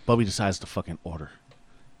 Bubby decides to fucking order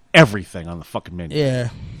everything on the fucking menu. Yeah.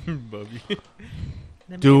 Bubby.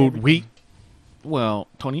 Dude, well,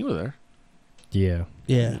 Tony, you were there. Yeah.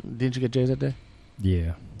 Yeah. Didn't you get Jay's that day?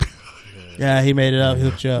 Yeah. Yeah, he made it up. He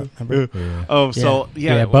hooked you up. Remember? Yeah. Oh, so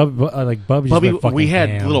Yeah, Bubby's Bubby, like fucking we had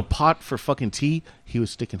ham. little pot for fucking tea. He was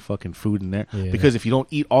sticking fucking food in there Yeah. because if you don't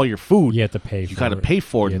eat all your food, You have to pay. you for gotta it. pay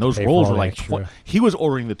for it. You And have those to pay for rolls all were the like extra. he was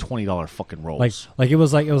ordering the $20 fucking rolls. Like it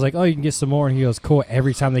was like, oh, you can get some more, and he goes, cool.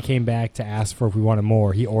 Every time they came back to ask for if we wanted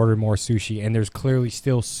more, he ordered more sushi, and there's clearly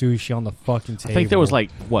still sushi on the fucking table. I think there was like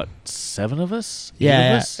what 7 of us. 8 of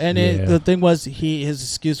Yeah. us? And Yeah. the thing was, his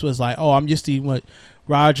excuse was like, oh, I'm used to eating what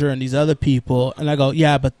Roger and these other people, and I go,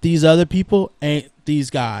 yeah, but these other people ain't these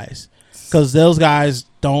guys, because those guys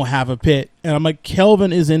don't have a pit. And I'm like,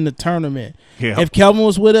 Kelvin is in the tournament. Yeah. If Kelvin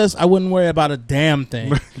was with us, I wouldn't worry about a damn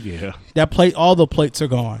thing. Yeah. That plate, all the plates are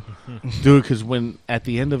gone. Dude, because when at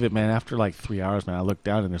the end of it, man, after like 3 hours, man, I looked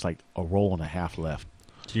down and there's like a roll and a half left.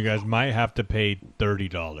 So you guys might have to pay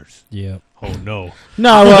 $30. Yeah. Oh no!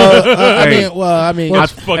 No, Hey. I mean,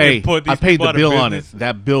 Let's fucking put these I paid people the out of bill on it. business.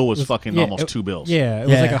 That bill was fucking Yeah, almost it- 2 bills. Yeah, it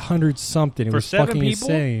was Yeah. like 100 something. It For was 7 fucking people?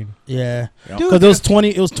 insane. yeah, Yep. Dude, because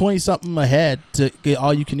it was 20 something ahead to get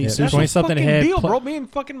all you can eat Yeah, sushi. 20 something fucking ahead. deal, pl- bro. Me and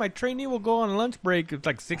fucking my trainee will go on lunch break. It's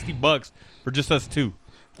like $60 for just us two.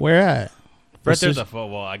 Where at? Right there's Sushi?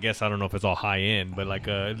 well, I guess I don't know if it's all high end, but like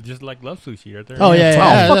just like Love Sushi right there. Oh yeah, Oh,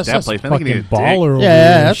 yeah, fuck that's, that that's, place, man. They can eat a Fucking dick. baller. over yeah,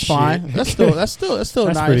 there that's and fine. shit. That's still That's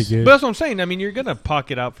nice. pretty good. But that's what I'm saying. I mean, you're gonna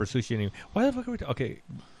pocket out for sushi anyway. Why the fuck are we? Okay,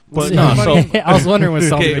 But Yeah. no, so I was wondering when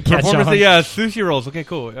something okay, to catch performance. on. Yeah, sushi rolls. Okay,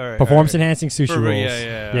 cool. All right, Performance all right. enhancing sushi Perfect, rolls.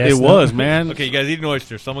 yeah. Yes, it no. was, man. Okay, you guys eating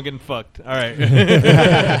oysters. Someone getting fucked. All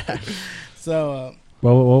right. So,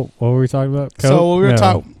 What were we talking about? so Coke? we were No.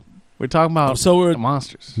 talking. We're talking about So we're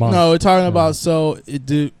monsters. Monster. No, we're talking Yeah. about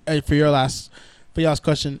for y'all's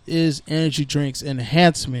question, is energy drinks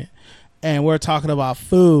enhancement, and we're talking about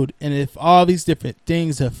food, and if all these different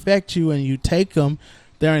things affect you and you take them,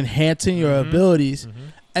 they're enhancing your abilities.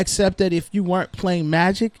 Except that if you weren't playing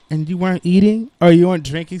Magic and you weren't eating or you weren't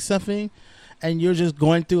drinking something, and you're just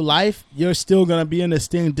going through life, you're still gonna be in the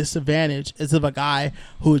same disadvantage as if a guy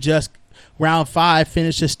who just round 5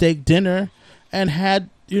 finished a steak dinner and had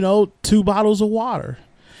 2 bottles of water,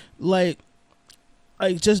 like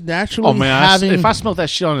just naturally Oh man, having if I smelled that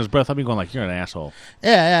shit on his breath, I'd be going like, "You're an asshole."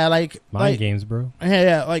 Mind like games, bro.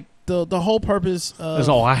 like the whole purpose That's of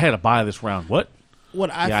all I had to buy this round. What? what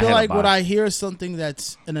I Yeah, I feel had to like buy what it. I hear is something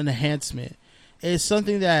that's an enhancement. It's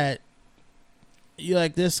something that you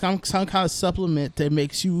like. There's some kind of supplement that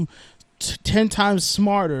makes you 10 times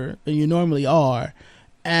smarter than you normally are.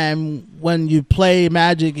 And when you play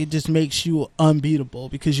Magic, it just makes you unbeatable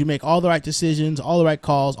because you make all the right decisions, all the right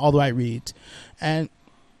calls, all the right reads. And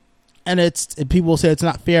people say it's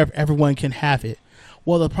not fair if everyone can have it.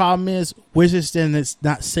 Well, the problem is Wizards then is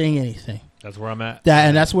not saying anything. That's where I'm at.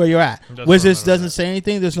 That's where you're at. That's Wizards where I'm doesn't at. say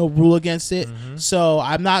anything. There's no rule against it. So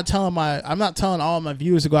I'm not telling all my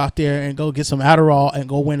viewers to go out there and go get some Adderall and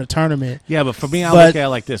go win a tournament. Yeah, but for me, I But- look at it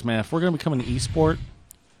like this, man. If we're gonna become an esport,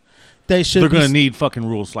 They should. they're be- gonna need fucking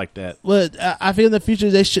rules like that. But I think in the future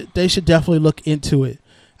they should definitely look into it.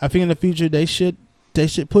 I think in the future they should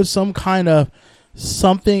put some kind of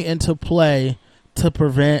something into play to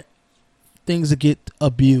prevent things to get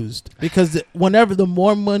abused. Because whenever the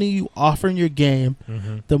more money you offer in your game,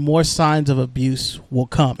 the more signs of abuse will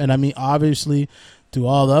come. And I mean, obviously, through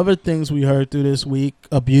all the other things we heard through this week,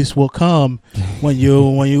 abuse will come when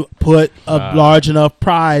you put a large enough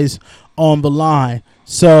prize on the line.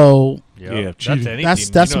 So Yeah, that's cheating. anything.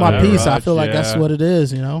 that's You know my that, piece. I Raj. feel like that's Yeah. what it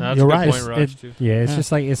is. That's You're a good right. point, Raj, too. Yeah, it's Yeah.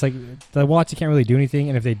 just like the Watsi can't really do anything,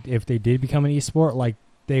 and if they did become an esport, like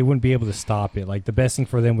they wouldn't be able to stop it. Like the best thing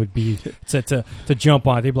for them would be to jump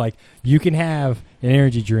on it. They'd be like, you can have an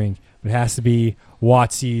energy drink, but it has to be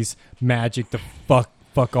Watsi's Magic the fuck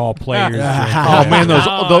all players. drink. Oh man,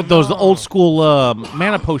 those no. old school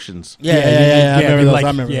mana potions. Yeah. I remember it'd be those. like- I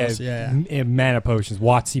remember those. Yeah. Mana potions,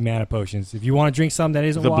 Watsi mana potions. If you want to drink something that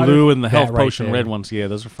isn't The water, blue and the that health right potion there. red ones. Yeah,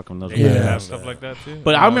 those are fucking those. Yeah, are Yeah. have stuff like that too.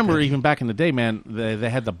 But I remember Okay. even back in the day, man, they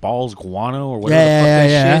had the balls guano or whatever the fuck that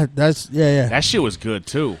Yeah. shit. That's yeah. That shit was good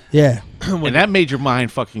too, Yeah. and that made your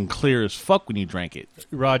mind fucking clear as fuck when you drank it.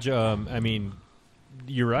 Raj, I mean,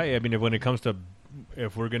 you're right. I mean, when it comes to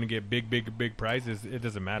if we're gonna get big prizes, it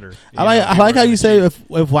doesn't matter. I like how you say if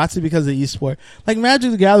Watson because of esport. Like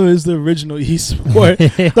Magic the Gathering is the original esport.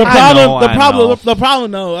 The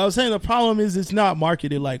problem. No, I was saying the problem is it's not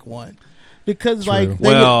marketed like one because True. like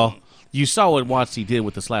Well, you saw what Watsy did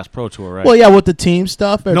with this last Pro Tour, right? well yeah with the team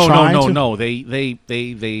stuff. They're trying to. No.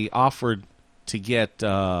 They offered to get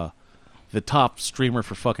the top streamer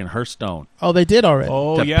for fucking Hearthstone. Oh, they did already.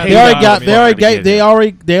 Oh To yeah, pay They Yeah, already I got. mean, They already fucking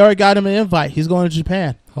got. They already got him an invite. He's going to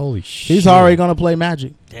Japan. Holy shit! He's already going to play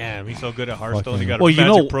Magic. Damn, he's so good at Hearthstone. He Fucking- got a Well, you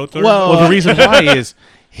Magic know- Pro Tour. well, Well, the reason why is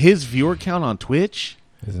his viewer count on Twitch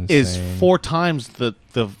is insane. 4 times the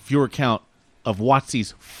viewer count of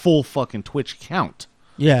Watsy's full fucking Twitch count.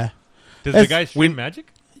 Yeah. Does that's- the guy stream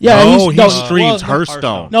Magic? Yeah. No, he's, he no, streams well,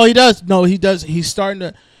 Hearthstone. No, he does. No, he does. He's starting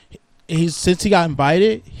to. He's since he got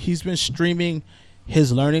invited. He's been streaming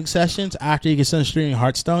his learning sessions after he gets done streaming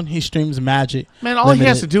Hearthstone. He streams Magic. Man, all he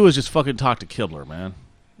has Limited. to do is just fucking talk to Kibler, man.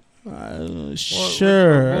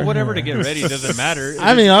 Sure. Well, whatever to get ready, it doesn't matter.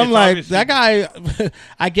 I mean, I'm It's like, obviously- that guy,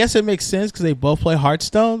 I guess it makes sense because they both play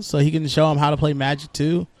Hearthstone, so he can show him how to play Magic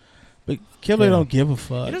too. But Killer don't give a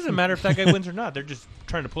fuck. It doesn't matter if that guy wins or not. They're just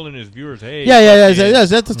trying to pull in his viewers. Hey, Yeah.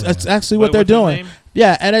 fucking- That's actually what they're what's his doing. name?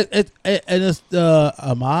 Yeah, and it's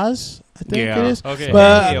Amaz, I think Yeah. it is. Okay,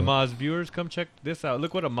 But- hey, Amaz viewers, come check this out.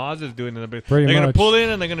 Look what Amaz is doing. They're Pretty going to much. pull in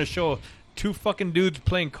and they're going to show two fucking dudes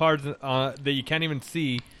playing cards that you can't even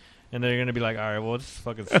see. And they're going to be like, all right, well, this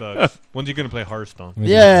fucking sucks. When's he going to play Hearthstone?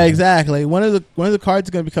 Yeah, exactly. One of the cards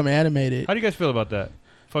is going to become animated. How do you guys feel about that?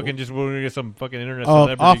 Fucking just we're gonna get some fucking internet Oh,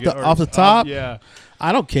 celebrity off the top? yeah.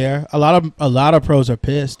 I don't care. A lot of pros are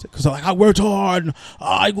pissed because they're like, I worked hard.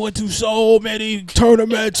 I went to so many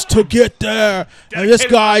tournaments to get there, and this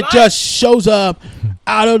Dedicated guy my life. just shows up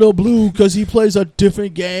out of the blue because he plays a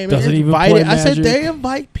different game. and Doesn't even invited- play I said Magic. they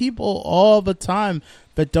invite people all the time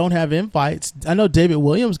that don't have invites. I know David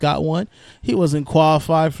Williams got one. He wasn't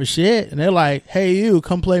qualified for shit, and they're like, "Hey, you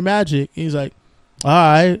come play Magic." He's like, "All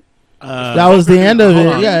right." That was the end of hold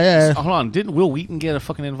it. on. Yeah. Hold on. Didn't Will Wheaton get a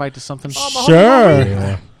fucking invite to something? Sure.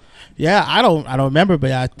 Yeah. Yeah, I don't remember,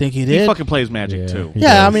 but I think he He did. fucking plays Magic Yeah. too. He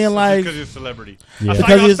Yeah, I does. mean, like, Because he's a celebrity. Yeah. I saw Because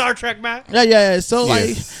you on he's- Star Trek, Matt. yeah. So Yeah.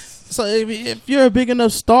 like, so if you're a big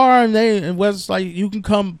enough star and was like you can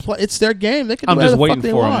come play, it's their game. They can. I'm do just whatever the waiting fuck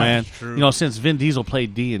they for him, want. man. True. You know, since Vin Diesel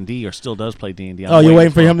played D&D or still does play D&D. Oh, you're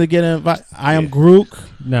waiting for him to get invited? I am Grook.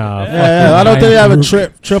 No. Yeah, I don't think they have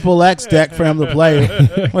a triple X deck for him to play.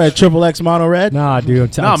 What, triple X mono red? Nah,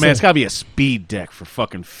 dude. No, man, it's got to be a speed deck for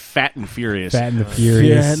fucking Fat and Furious. Fat and the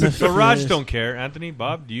Furious. Yeah, and the So Raj Furious. don't care. Anthony,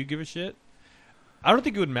 Bob, do you give a shit? I don't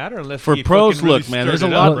think it would matter unless For he pros, fucking really look, man, stirred there's a it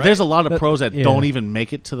lot. up, right? There's a lot of pros that Yeah. don't even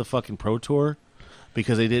make it to the fucking pro tour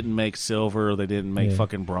because they didn't make silver, or they didn't make Yeah.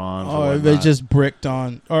 fucking bronze, Or or they whatnot. just bricked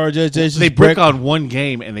on, or just they brick on one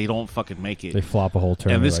game and they don't fucking make it. They flop a whole And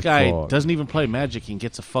tournament. this like, guy fuck. doesn't even play Magic and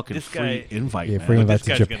gets a fucking This free guy- invite. Yeah, man. free But invite this to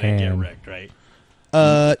guy's gonna get Japan. wrecked, right?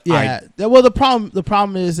 Yeah. Well, the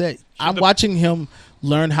problem is that I'm watching him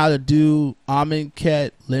learn how to do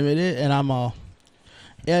Amonkhet Limited, and I'm all,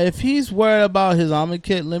 yeah. If he's worried about his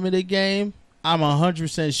Amonkhet Limited game, I'm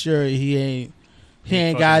 100% sure he ain't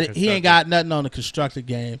fucking got nothing on the constructed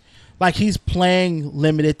game. Like he's playing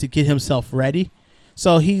limited to get himself ready,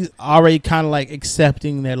 so he's already kind of like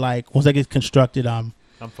accepting that like once I get constructed, I'm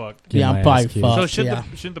fucked. Get I'm my probably ass kicked. fucked. So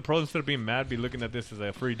shouldn't the pros, instead of being mad, be looking at this as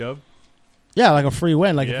a free dub? Yeah, like a free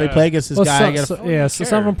win. Like if they Yeah. play against this Well, guy, I get a so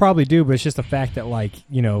some of them probably do, but it's just the fact that, like,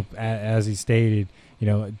 you know, as he stated, you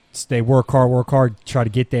know, they work hard, try to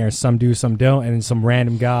get there, and some do, some don't, and then some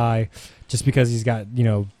random guy, just because he's got, you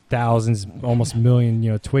know, thousands, almost a million,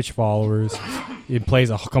 you know, Twitch followers, it plays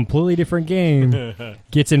a completely different game,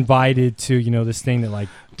 gets invited to, you know, this thing that, like,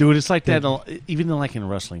 Dude, it's like that. Even like in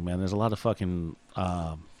wrestling, man. There's a lot of fucking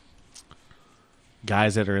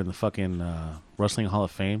guys that are in the fucking Wrestling Hall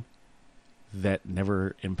of Fame that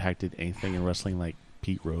never impacted anything in wrestling, like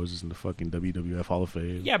Pete Rose is in the fucking WWF Hall of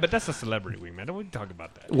Fame. Yeah, but that's a celebrity wing, man. Don't we talk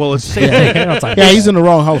about that? Well, it's the same thing. yeah, he's in the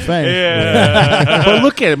wrong Hall of Fame. Yeah. But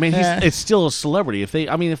look at it, man. Yeah. It's still a celebrity. If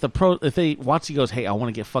Watsy goes, hey, I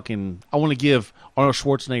want to give Arnold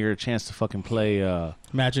Schwarzenegger a chance to fucking play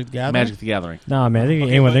Magic the Gathering. Magic the Gathering. nah, man, they Okay,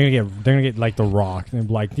 anyone, but- they're gonna get like The Rock, and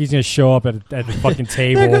like he's gonna show up at the fucking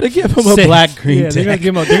table. They're gonna give him a Say- black green Yeah, they're gonna deck.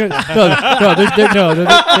 give him a. They're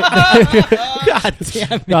God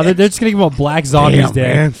damn it. No, they're just gonna give him a black zombies Damn,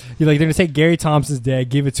 deck. man. You're like, they're gonna take Gary Thompson's deck,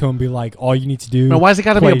 give it to him, be like, all you need to do. Now, why's it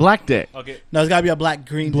got to be a play black deck? Okay. No, it's gotta be a black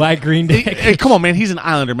green. black green Hey, deck? hey, come on, man. He's an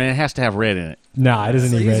Islander, man. It has to have red in it. Nah, it doesn't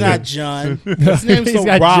So need he's red. not John. His name's He's so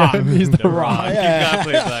got Rock. John- He's the Rock. You gotta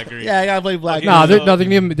play black green. Yeah, I gotta play black. Okay, Nah, so- they're gonna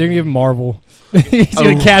give him Marvel. He's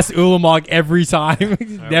gonna cast Ulamog every time.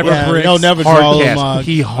 Never Yeah, bricks. they'll never Hard draw cast. Ulamog.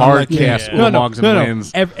 He hard cast Yeah. Ulamogs and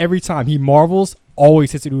wins. Every time he marvels,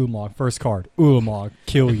 always hits an Ulamog. First card, Ulamog,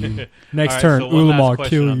 kill you. Next All right, turn, so one last Ulamog, question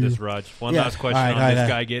kill on you. this, Raj. One Yeah. last question All right, on all right, this all right.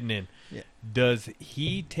 guy getting in. Yeah. Does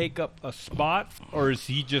he take up a spot, or is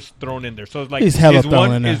he just thrown in there? So it's like, He's hella is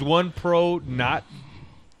thrown in there. is one pro not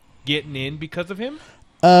getting in because of him?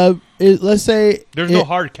 Let's say There's no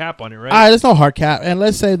hard cap on it, right? there's no hard cap, and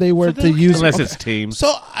let's say they were So to then- use Unless okay. it's teams.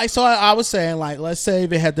 So I was saying, like, let's say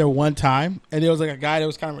they had their one time, and there was like a guy that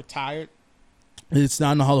was kind of retired. It's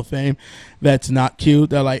not in the Hall of Fame. That's not cute.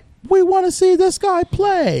 They're like, we want to see this guy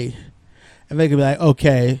play, and they could be like,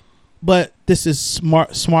 okay, but this is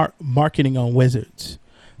smart marketing on Wizards.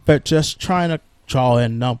 They're just trying to draw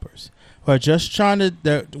in numbers. We're just trying to.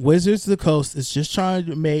 The Wizards of the Coast is just trying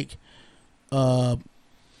to make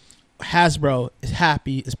Hasbro as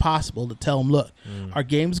happy as possible to tell them, look, our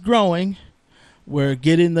game's growing. We're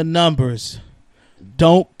getting the numbers.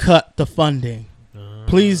 Don't cut the funding.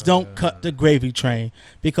 Please don't cut the gravy train,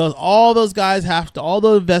 because all those guys all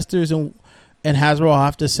the investors and Hasbro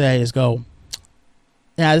have to say is go,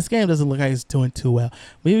 yeah, this game doesn't look like it's doing too well.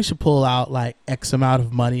 Maybe we should pull out like X amount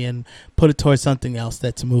of money and put it towards something else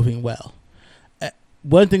that's moving well.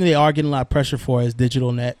 One thing they are getting a lot of pressure for is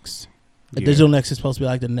Digital Next. Yeah. Digital Next is supposed to be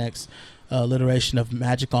like the next iteration of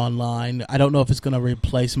Magic Online. I don't know if it's going to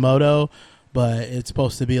replace Moto, but it's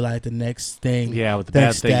supposed to be like the next thing. Yeah, but the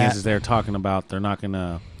bad thing is they're talking about they're not going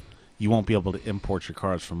to... You won't be able to import your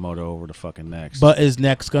cards from Moto over to fucking Next. But is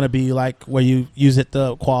Next going to be like where you use it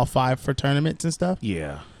to qualify for tournaments and stuff?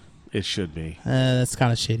 Yeah, it should be. That's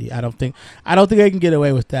kind of shitty. I don't think they can get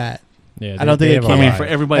away with that. Yeah, I don't think it have can. a I mean, lot. for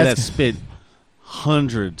everybody that That's- spent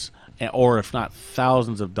hundreds or if not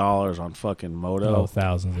thousands of dollars on fucking Moto,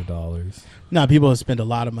 thousands of dollars. No, people have spent a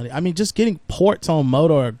lot of money. I mean, just getting ports on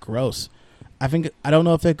Moto are gross. I don't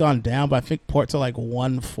know if they've gone down, but I think ports are like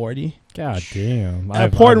 $140. God damn.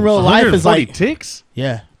 And a port in real life is 140 like ticks?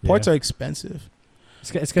 yeah, ports Yeah. are expensive.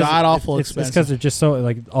 It's God awful It's expensive. because they're just so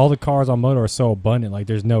like all the cars on Moto are so abundant. Like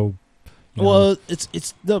there's no. you know, Well,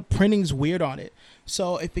 it's the printing's weird on it.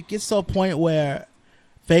 So if it gets to a point where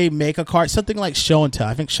they make a card, something like Show and Tell.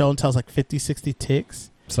 I think Show and Tell's like 50, 60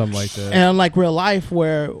 ticks. something like that. And unlike real life,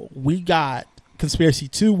 where we got Conspiracy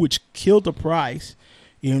 2, which killed the price,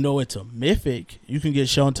 even though it's a mythic, you can get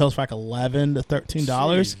Show and Tells for like $11 to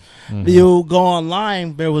 $13. Mhm. You go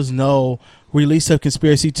online, there was no release of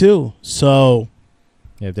Conspiracy 2. So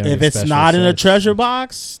Yeah, they don't if get it's special not in a sets. treasure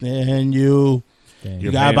box, then you Damn.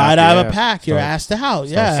 You're gotta paying buy it out out the of a ass. pack. You're Start- asked out. start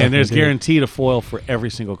Yeah. And there's Dude. guaranteed a foil for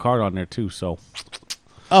every single card on there too. So,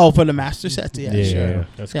 Oh, for the master sets, yeah, Yeah. sure.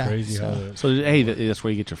 That's Yeah, crazy how so- that. so hey, that's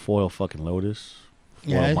where you get your foil fucking Lotus,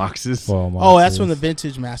 foil Yeah. boxes. Well, Oh, that's monsters. from the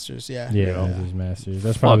vintage masters. Yeah. Yeah, Yeah. Vintage Masters.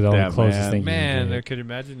 That's probably the Fuck only that, closest man. thing. Man, you I can could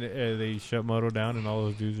imagine they shut Moto down and all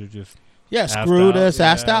those dudes are just Yeah, assed screwed out. us,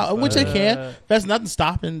 asked Yeah, out, which they can. There's nothing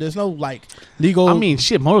stopping. There's no like legal. I mean,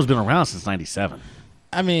 shit, Moto's been around since '97.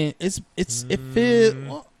 I mean, it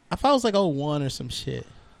well, I thought it was like 01 or some shit.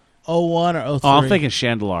 01 or 03. Oh, I'm thinking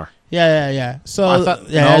Chandelar. Yeah. So I thought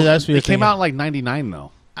yeah, no, that's what you're it came thinking. out in like '99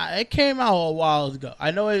 though. It came out a while ago.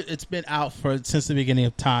 I know it's been out since the beginning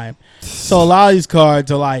of time. So a lot of these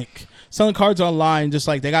cards are like some of the cards online, just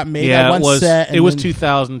like they got made Yeah, at one it was. set. and It was then-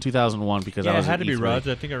 2000, 2001 because I yeah, it was had at to be E3. Raj.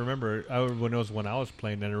 I think I remember when I was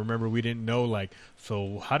playing, and I remember we didn't know like.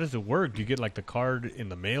 So how does it work? Do you get like the card in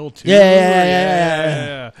the mail too?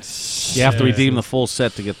 Yeah. You have to Yeah. redeem the full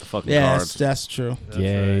set to get the fucking Yeah, cards. that's true. That's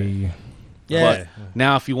Yay. right. Yeah. But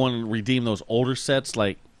now, if you want to redeem those older sets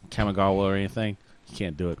like Kamigawa or anything, you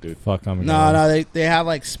can't do it, dude. Fuck, I'm No, they have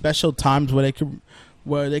like special times where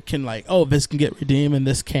they can like, oh, this can get redeemed and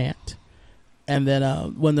this can't, and then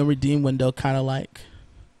when the redeem window kind of like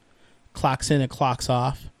clocks in and clocks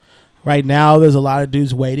off. Right now, there's a lot of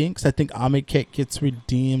dudes waiting because I think Omikit gets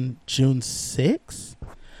redeemed June 6th.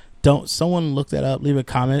 Don't someone look that up? Leave a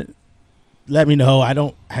comment. Let me know. I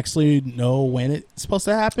don't actually know when it's supposed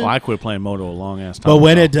to happen. Well, I quit playing Moto a long ass time But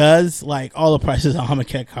when ago. it does, like all the prices on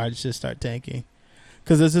Omikit cards just start tanking.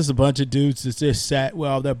 Because there's just a bunch of dudes that's just set,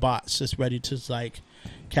 well, their bots just ready to just like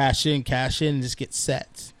cash in, and just get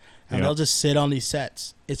sets. And Yep. they'll just sit on these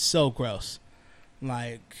sets. It's so gross.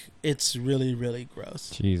 Like, it's really, really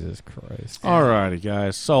gross. Jesus Christ. Alrighty,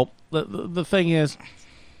 guys. So the thing is,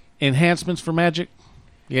 enhancements for Magic,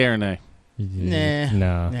 yeah or nay?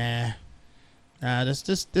 Nah. Nah. Nah, that's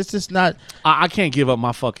just not. I can't give up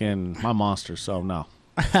my monster, so no.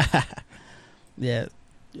 Yeah.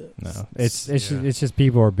 No. It's just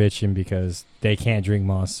people are bitching because they can't drink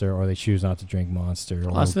Monster or they choose not to drink Monster or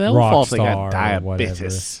Well, that's their own fault. They Rockstar got or whatever.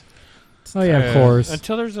 diabetes. Oh yeah, of course.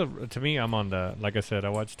 Until there's to me, I'm on the. Like I said, I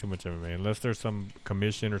watch too much MMA. Unless there's some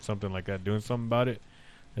commission or something like that doing something about it,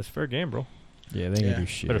 it's fair game, bro. Yeah, they Yeah. can do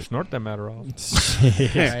shit. Better snort that matter off.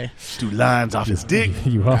 Right. Do lines off his dick.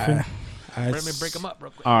 You huffing? Let me break them up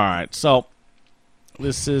real quick. All right, so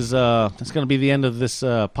this is it's going to be the end of this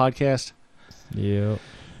podcast. Yep.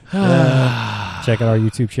 Check out our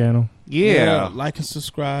YouTube channel. Yeah. Like and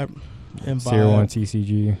subscribe. And Zero One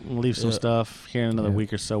TCG. We'll leave some Yeah. stuff here in another Yeah.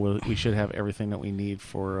 week or so. We should have everything that we need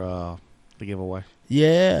for the giveaway.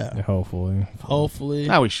 Yeah. Hopefully. Hopefully.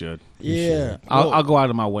 Now we should. Yeah. I'll go out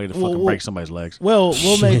of my way to fucking well- break somebody's legs. Well,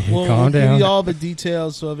 we'll Calm give down. you all the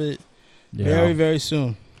details of it Yeah. very, very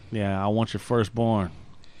soon. Yeah, I want your firstborn.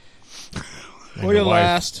 Or your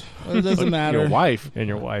last. It doesn't matter. Your wife. And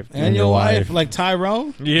your wife. And your wife. Like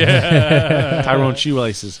Tyrone? Yeah. Tyrone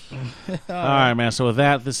shoelaces. All right, man. So with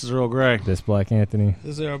that, this is Earl Grey. This Black Anthony.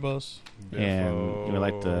 This is Erebos. And we would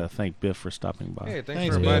like to thank Biff for stopping by. Hey, thanks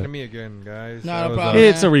Thanks, for man. inviting me again, guys. Not a That was problem.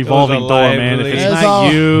 It's a revolving It was a door, man. If lively- it's It's not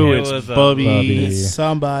all- you, It it's was a Bubby. Bubby. It's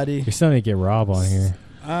somebody. We still need to get Rob on here.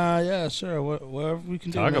 Yeah, sure. Whatever we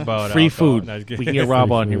can Talk do. man. about Free alcohol. food. No, just We kidding. can get Rob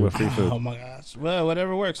Free on here food. with free food. Oh my gosh. Well,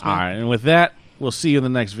 whatever works, All man. right, and with that, we'll see you in the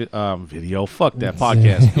next video. Fuck that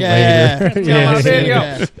podcast. Yeah. Later. Tell my video.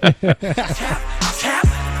 Tap,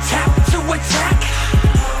 tap to attack.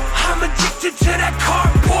 I'm addicted to that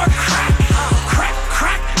cardboard crack. Crack,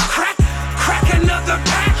 crack, crack, crack another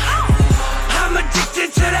pack. I'm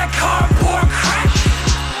addicted to that cardboard crack.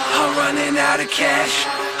 I'm running out of cash.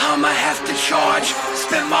 I'ma have to charge.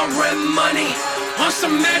 Spend my rent money on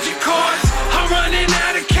some magic cards. I'm running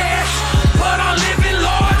out of cash.